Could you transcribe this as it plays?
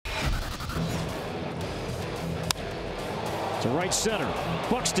To right center.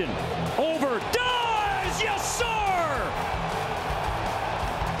 Buxton over. Does! Yes, sir!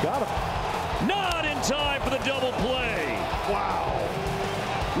 Got him. Not in time for the double play. Wow.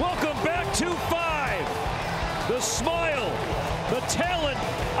 Welcome back to 5. The smile, the talent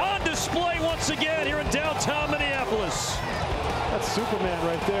on display once again here in downtown Minneapolis. That's Superman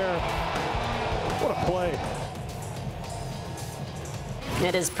right there. What a play.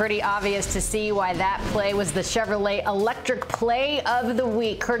 It is pretty obvious to see why that play was the Chevrolet Electric Play of the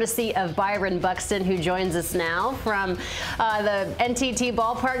Week, courtesy of Byron Buxton, who joins us now from the NTT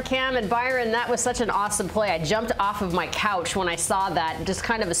ballpark cam. And Byron, that was such an awesome play. I jumped off of my couch when I saw that, just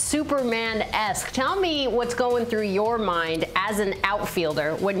kind of a Superman-esque. Tell me what's going through your mind as an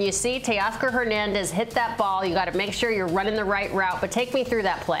outfielder. When you see Teoscar Hernandez hit that ball, you got to make sure you're running the right route. But take me through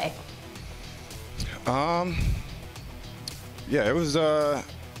that play. Yeah, it was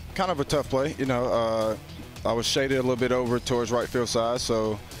kind of a tough play. You know, I was shaded a little bit over towards right field side,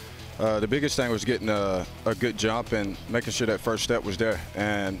 so the biggest thing was getting a good jump and making sure that first step was there.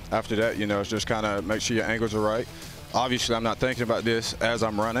 And after that, you know, it's just kind of make sure your angles are right. Obviously, I'm not thinking about this as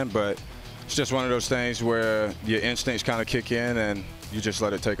I'm running, but it's just one of those things where your instincts kind of kick in and you just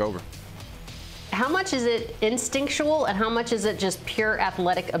let it take over. How much is it instinctual and how much is it just pure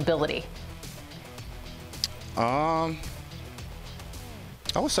athletic ability?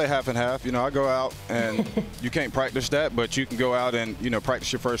 I would say half and half. You know, I go out and you can't practice that, but you can go out and, you know,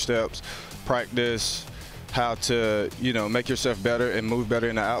 practice your first steps, practice how to, you know, make yourself better and move better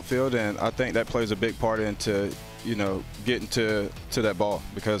in the outfield. And I think that plays a big part into, you know, getting to that ball,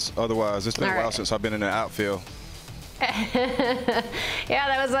 because otherwise it's been a while since I've been in the outfield. Yeah,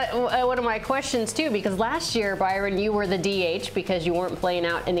 that was one of my questions too, because last year, Byron, you were the DH because you weren't playing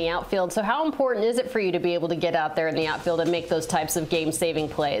out in the outfield. So how important is it for you to be able to get out there in the outfield and make those types of game-saving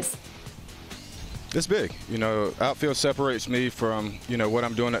plays? It's big. You know, outfield separates me from, you know, what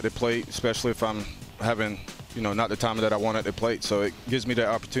I'm doing at the plate, especially if I'm having, you know, not the time that I want at the plate. So it gives me the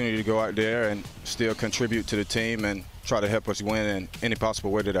opportunity to go out there and still contribute to the team and try to help us win in any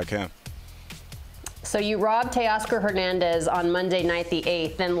possible way that I can. So you robbed Teoscar Hernandez on Monday night, the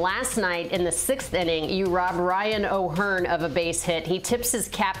 8th. Then last night in the 6th inning, you robbed Ryan O'Hearn of a base hit. He tips his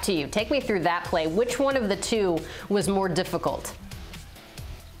cap to you. Take me through that play. Which one of the two was more difficult?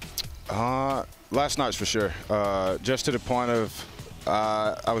 Last night's for sure. Just to the point of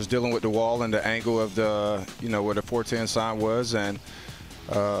I was dealing with the wall and the angle of the, you know, where the 410 sign was. And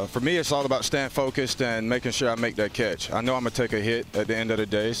for me, it's all about staying focused and making sure I make that catch. I know I'm going to take a hit at the end of the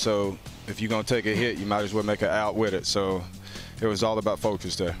day, so if you're going to take a hit, you might as well make it out with it. So it was all about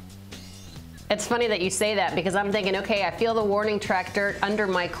focus there. It's funny that you say that, because I'm thinking, okay, I feel the warning track dirt under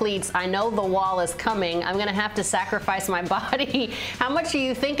my cleats. I know the wall is coming. I'm going to have to sacrifice my body. How much are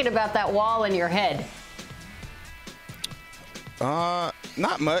you thinking about that wall in your head?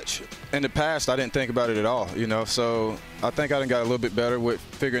 Not much. In the past, I didn't think about it at all, you know, so I think I done got a little bit better with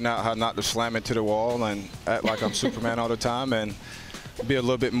figuring out how not to slam into the wall and act like I'm Superman all the time, and be a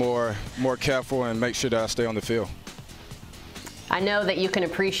little bit more careful and make sure that I stay on the field. I know that you can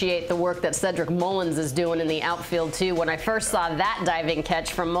appreciate the work that Cedric Mullins is doing in the outfield, too. When I first saw that diving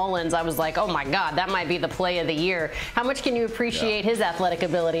catch from Mullins, I was like, oh, my God, that might be the play of the year. How much can you appreciate his athletic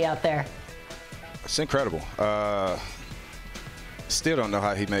ability out there? It's incredible. Still don't know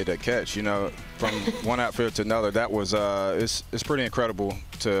how he made that catch. You know, from one outfield to another, that was it's pretty incredible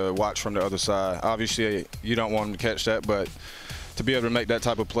to watch from the other side. Obviously, you don't want him to catch that, but to be able to make that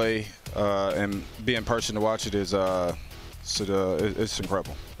type of play and be in person to watch it is it's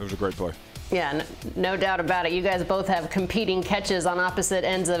incredible. It was a great play. Yeah, no doubt about it. You guys both have competing catches on opposite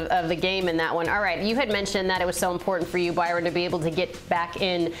ends of the game in that one. All right, you had mentioned that it was so important for you, Byron, to be able to get back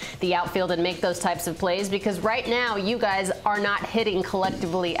in the outfield and make those types of plays, because right now you guys are not hitting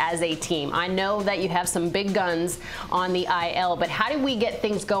collectively as a team. I know that you have some big guns on the IL, but how do we get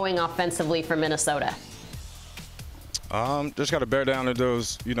things going offensively for Minnesota? Just got to bear down to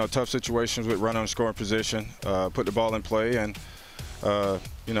those, you know, tough situations with running on scoring position, put the ball in play, and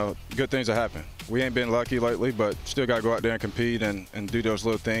you know, good things will happen. We ain't been lucky lately, but still got to go out there and compete and do those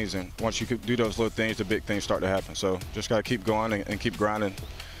little things. And once you do those little things, the big things start to happen. So just got to keep going and keep grinding,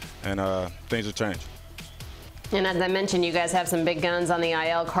 and things will change. And as I mentioned, you guys have some big guns on the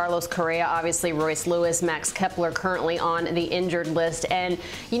IL. Carlos Correa, obviously Royce Lewis, Max Kepler currently on the injured list. And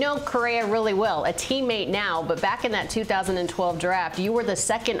you know Correa really well, a teammate now, but back in that 2012 draft, you were the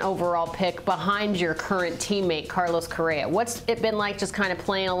second overall pick behind your current teammate, Carlos Correa. What's it been like just kind of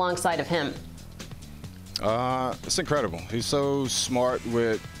playing alongside of him? It's incredible. He's so smart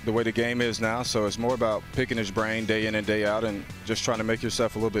with the way the game is now, so it's more about picking his brain day in and day out and just trying to make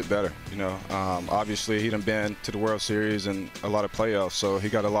yourself a little bit better. You know, obviously he done been to the World Series and a lot of playoffs, so he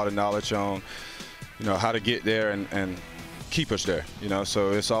got a lot of knowledge on, you know, how to get there and keep us there. You know, so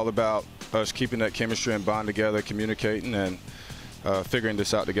it's all about us keeping that chemistry and bond together, communicating, and figuring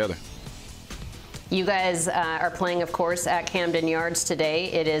this out together. You guys are playing, of course, at Camden Yards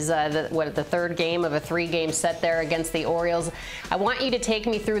today. It is the third game of a 3-game set there against the Orioles. I want you to take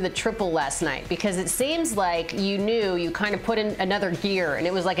me through the triple last night, because it seems like you knew you kind of put in another gear, and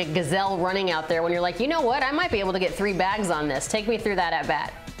it was like a gazelle running out there when you're like, you know what, I might be able to get 3 bags on this. Take me through that at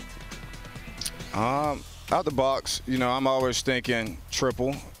bat. Out the box, you know, I'm always thinking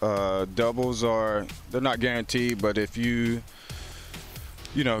triple. Doubles they're not guaranteed, but if you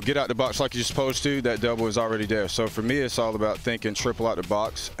know, get out the box like you're supposed to, that double is already there. So for me, it's all about thinking triple out the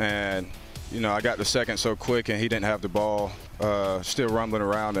box. And, you know, I got the second so quick and he didn't have the ball still rumbling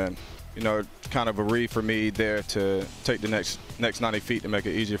around. And, you know, kind of a read for me there to take the next 90 feet to make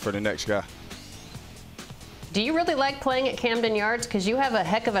it easier for the next guy. Do you really like playing at Camden Yards? Because you have a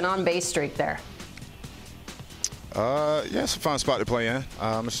heck of an on-base streak there. Yeah, it's a fun spot to play in.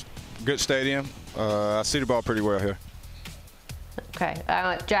 It's a good stadium. I see the ball pretty well here. Okay.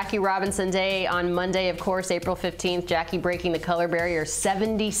 Jackie Robinson Day on Monday, of course, April 15th. Jackie breaking the color barrier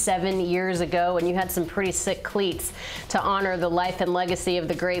 77 years ago, and you had some pretty sick cleats to honor the life and legacy of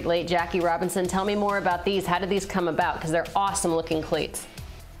the great late Jackie Robinson. Tell me more about these. How did these come about? Because they're awesome looking cleats.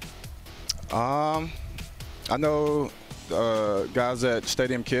 I know guys at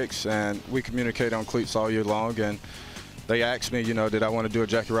Stadium Kicks, and we communicate on cleats all year long, and they asked me, you know, did I want to do a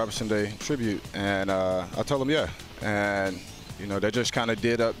Jackie Robinson Day tribute? And I told them yeah. And you know, they just kind of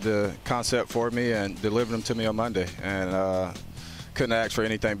did up the concept for me and delivered them to me on Monday. And couldn't ask for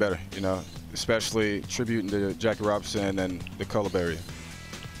anything better, you know, especially tributing to Jackie Robinson and the color barrier.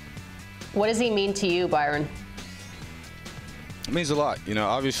 What does he mean to you, Byron? It means a lot. You know,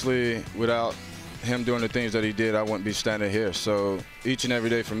 obviously, without him doing the things that he did, I wouldn't be standing here. So each and every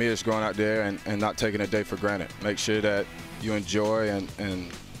day for me is going out there and not taking a day for granted. Make sure that you enjoy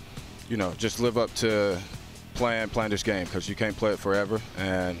and you know, just live up to playing this game, because you can't play it forever,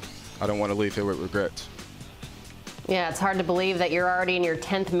 and I don't want to leave here with regrets. Yeah, it's hard to believe that you're already in your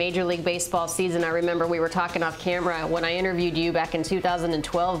 10th Major League Baseball season. I remember we were talking off camera when I interviewed you back in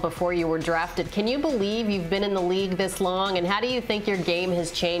 2012 before you were drafted. Can you believe you've been in the league this long, and how do you think your game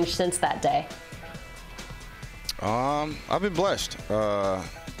has changed since that day? I've been blessed. But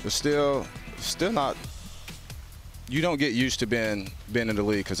still not. You don't get used to being in the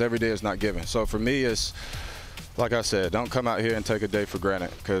league, because every day is not given. So for me, it's like I said, don't come out here and take a day for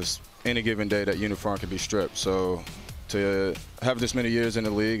granted, because any given day that uniform can be stripped. So to have this many years in the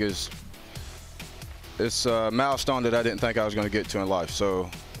league it's a milestone that I didn't think I was going to get to in life. So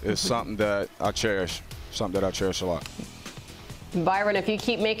it's something that I cherish, a lot. Byron, if you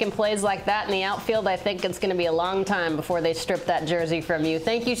keep making plays like that in the outfield, I think it's going to be a long time before they strip that jersey from you.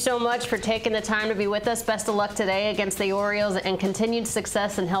 Thank you so much for taking the time to be with us. Best of luck today against the Orioles, and continued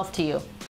success and health to you.